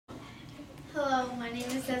Hello, my name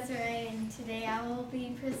is Desiree, and today I will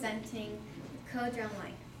be presenting Codrone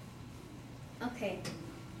Lite. Okay,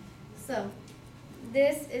 so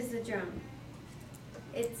this is the drone.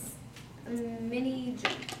 It's a mini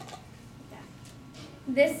drone. Yeah.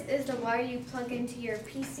 This is the wire you plug into your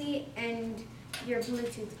PC and your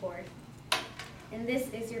Bluetooth board. And this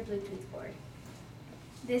is your Bluetooth board.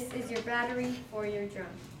 This is your battery for your drone.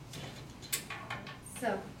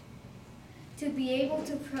 So, to be able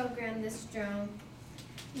to program this drone,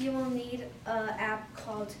 you will need an app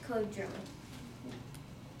called Codrone.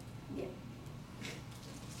 Yeah.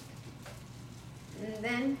 And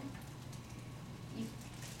then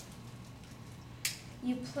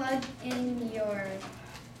you plug in your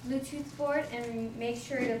Bluetooth board and make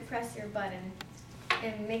sure to press your button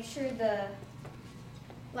and make sure the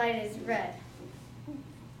light is red.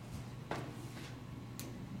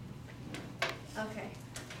 Okay.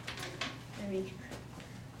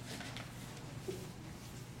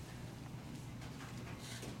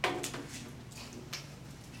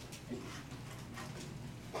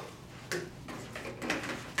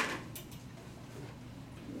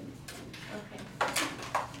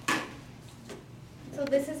 So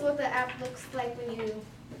this is what the app looks like when you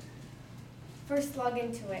first log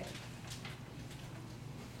into it.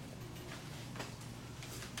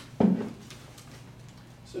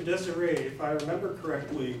 So Desiree, if I remember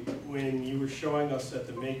correctly, when you were showing us at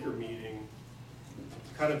the Maker meeting,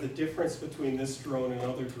 kind of the difference between this drone and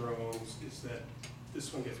other drones is that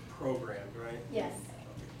this one gets programmed, right? Yes.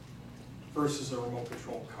 Versus a remote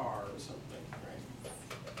control car or something,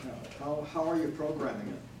 right? Now, how are you programming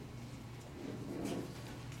it?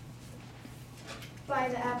 By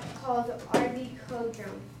the app called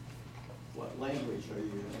Codrone. What language are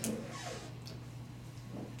you using?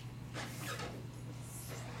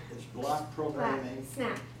 It's block programming.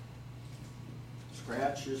 Snap.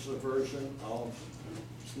 Scratch is a version of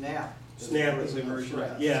Snap. Snap is a version.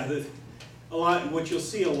 Yeah, what you'll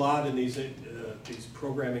see a lot in these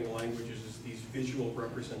programming languages is these visual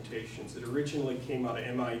representations. It originally came out of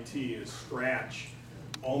MIT as Scratch,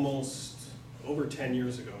 almost over 10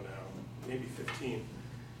 years ago now, maybe 15,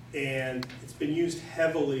 and it's been used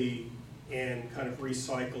heavily and kind of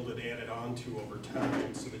recycled and added onto over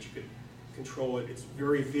time so that you could control it. It's a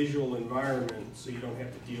very visual environment, so you don't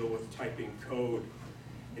have to deal with typing code.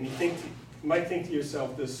 And you might think to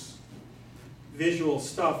yourself, this visual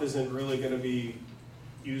stuff isn't really going to be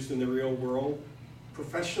used in the real world.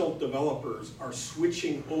 Professional developers are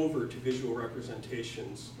switching over to visual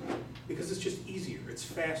representations because it's just easier, it's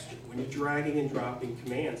faster. When you're dragging and dropping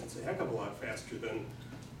commands, it's a heck of a lot faster than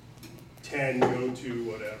 10, go to,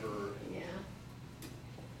 whatever.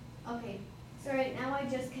 Yeah. Okay, so right now I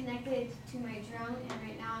just connected to my drone, and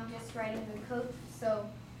right now I'm just writing the code so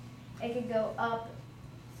it could go up,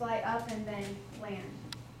 fly up, and then land.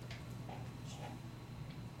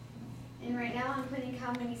 And right now I'm putting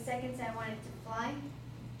how many seconds I want it to fly.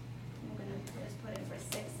 I'm going to just put it for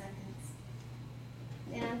 6 seconds.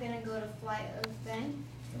 Then I'm going to go to fly event.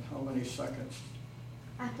 And how many seconds?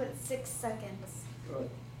 I put 6 seconds. Good.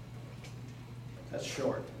 That's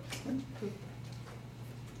short. Then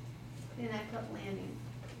I put landing.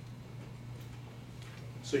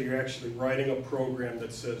 So you're actually writing a program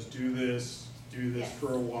that says do this Yes.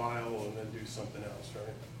 for a while, and then do something else,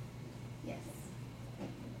 right? Yes.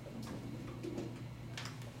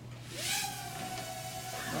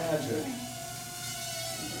 Magic.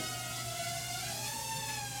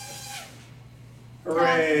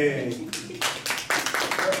 Hooray!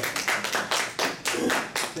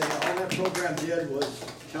 Okay, all that program did was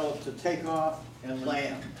tell it to take off and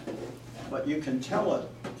land. But you can tell it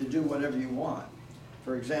to do whatever you want.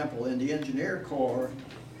 For example, in the engineer corps,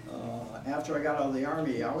 after I got out of the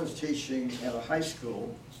Army, I was teaching at a high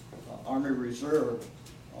school, Army Reserve,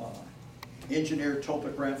 engineer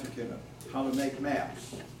topographic unit, how to make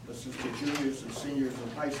maps. This is to juniors and seniors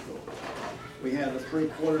in high school. We had a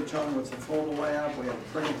 3/4 ton with a photo lab, we had a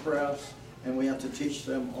printing press, and we had to teach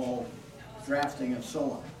them all drafting and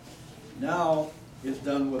so on. Now it's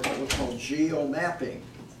done with what's called geo-mapping.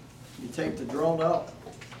 You take the drone up,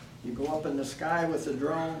 you go up in the sky with the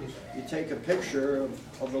drone, you take a picture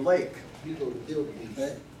of the lake.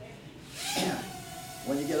 Okay?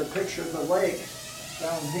 When you get a picture of the lake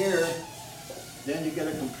down here, then you get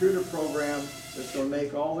a computer program that's going to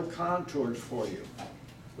make all the contours for you,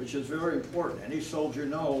 which is very important. Any soldier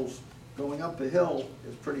knows going up a hill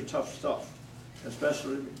is pretty tough stuff,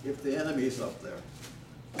 especially if the enemy's up there.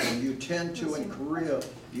 And you tend to, in Korea,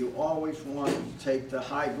 you always want to take the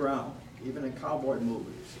high ground, even in cowboy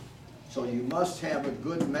movies. So you must have a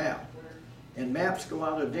good map. And maps go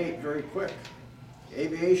out of date very quick. The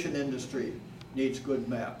aviation industry needs good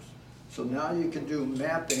maps. So now you can do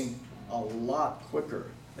mapping a lot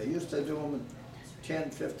quicker. They used to do them in 10,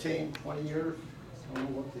 15, 20 years. I don't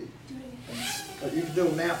know what but you can do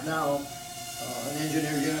a map now. An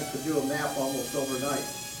engineer unit could do a map almost overnight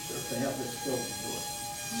if they have the skill to do it.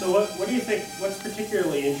 So what do you think, what's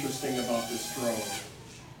particularly interesting about this drone?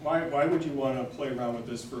 Why would you want to play around with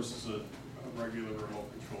this versus a regular remote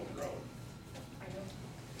control drone?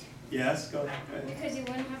 Yes, go ahead. Because you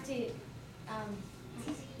wouldn't have to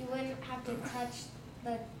touch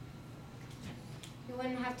the, you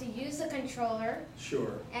wouldn't have to use the controller,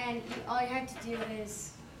 Sure. and all you have to do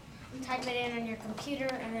is type it in on your computer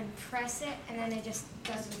and then press it, and then it just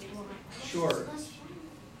does what you want. Sure.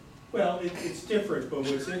 Well, it's different, but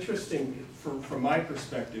what's interesting from my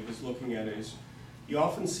perspective is looking at it is you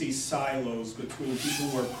often see silos between people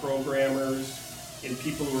who are programmers and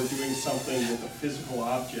people who are doing something with a physical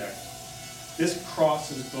object. This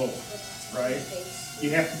crosses both, right?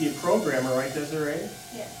 You have to be a programmer, right, Desiree?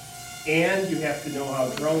 Yeah. And you have to know how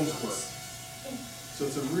drones work. So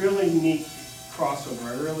it's a really neat crossover.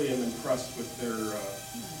 I really am impressed with their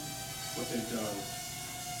what they've done.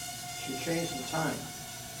 She changed the time.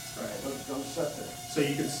 Right. Don't set there. So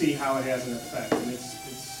you can see how it has an effect, and it's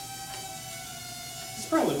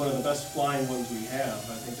probably one of the best flying ones we have.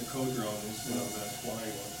 I think the Codrone is one of the best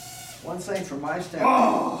flying ones. One thing from my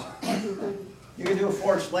standpoint, you can do a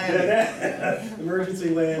forced landing. Emergency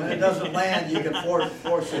landing. When it doesn't land, you can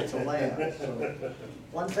force it to land. So,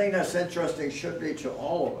 one thing that's interesting should be to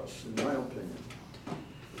all of us, in my opinion.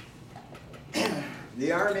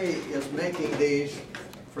 The Army is making these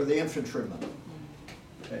for the infantrymen.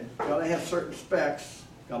 Okay, gotta have certain specs,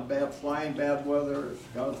 got bad flying, bad weather,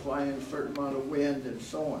 gotta fly in a certain amount of wind and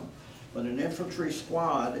so on. But an infantry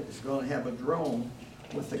squad is gonna have a drone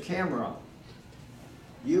with the camera on.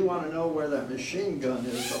 You wanna know where that machine gun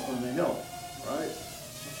is up on the hill, right?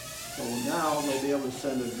 So now they'll be able to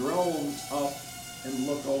send a drone up and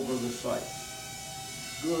look over the site.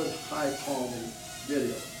 Good, high quality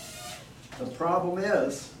video. The problem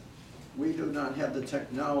is, we do not have the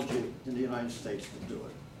technology in the United States to do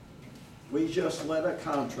it. We just let a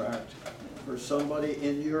contract for somebody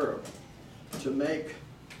in Europe to make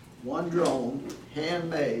one drone,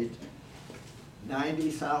 handmade,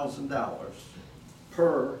 $90,000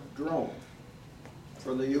 per drone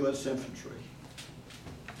for the U.S. infantry.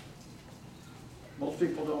 Most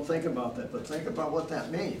people don't think about that, but think about what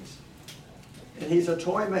that means. And he's a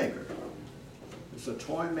toy maker. It's a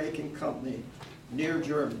toy-making company near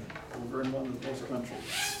Germany, over in one of those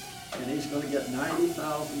countries. And he's going to get $90,000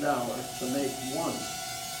 to make one.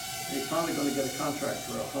 And he's probably going to get a contract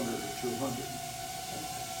for 100 or 200.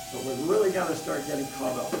 So we've really got to start getting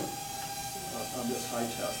caught up on this high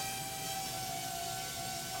tech.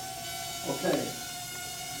 Okay.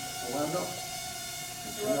 Orlando?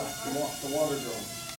 The water drone.